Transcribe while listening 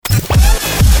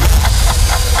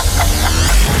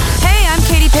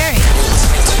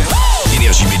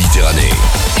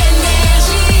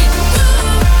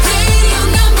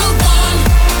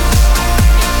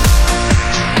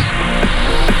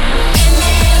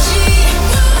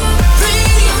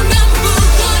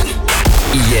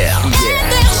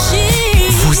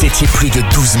décroché plus de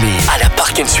 12 000 à la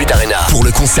Park & Suite Arena pour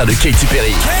le concert de Katy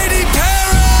Perry. Elle est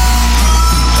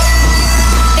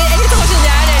trop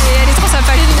géniale, elle est trop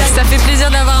sympa. Ça fait plaisir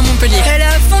d'avoir à Montpellier. Elle est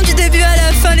à fond du début à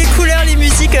la fin, les couleurs, les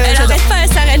musiques. Elle arrête pas,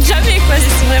 elle s'arrête jamais quoi,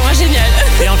 c'est vraiment génial.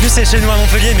 Et en plus c'est chez nous à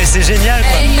Montpellier, mais c'est génial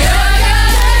quoi.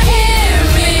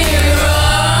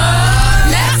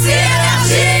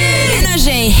 NRJ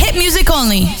Hit Music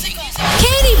Only.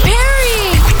 Katy Perry.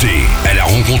 Écoutez, elle a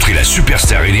rencontré la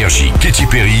superstar énergie Katy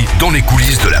Perry dans les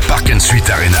coulisses de la Park & Suite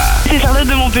Arena. C'est Charlotte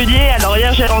de Montpellier. Alors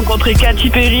hier j'ai rencontré Katy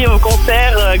Perry au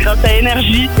concert grâce à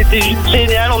NRJ. C'était juste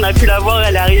génial, on a pu la voir,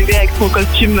 elle est arrivée avec son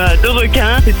costume de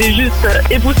requin. C'était juste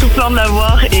époustouflant de la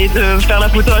voir et de faire la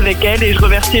photo avec elle. Et je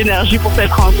remercie NRJ pour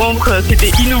cette rencontre,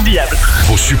 c'était inoubliable.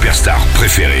 Vos superstars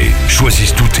préférées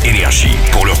choisissent toute énergie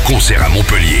pour leur concert à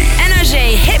Montpellier. NRJ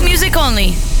Hit Music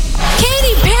Only.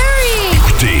 Katy Perry.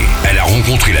 Écoutez, elle a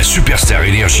rencontré la superstar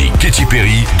énergie Katy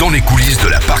Perry dans les coulisses de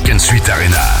la Park & Suite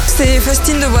Arena. C'est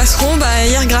Faustine de Boisseron.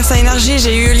 Hier, grâce à NRJ,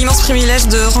 j'ai eu l'immense privilège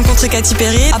de rencontrer Katy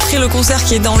Perry. Après le concert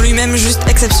qui est dans lui-même juste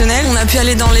exceptionnel, on a pu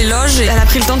aller dans les loges et elle a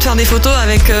pris le temps de faire des photos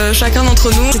avec chacun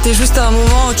d'entre nous. C'était juste un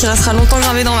moment qui restera longtemps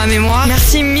gravé dans ma mémoire.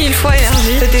 Merci 1000 fois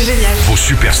NRJ, c'était génial. Vos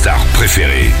superstars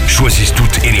préférées choisissent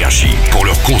toute énergie pour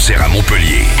leur concert à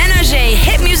Montpellier. NRJ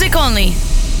Hit Music Only.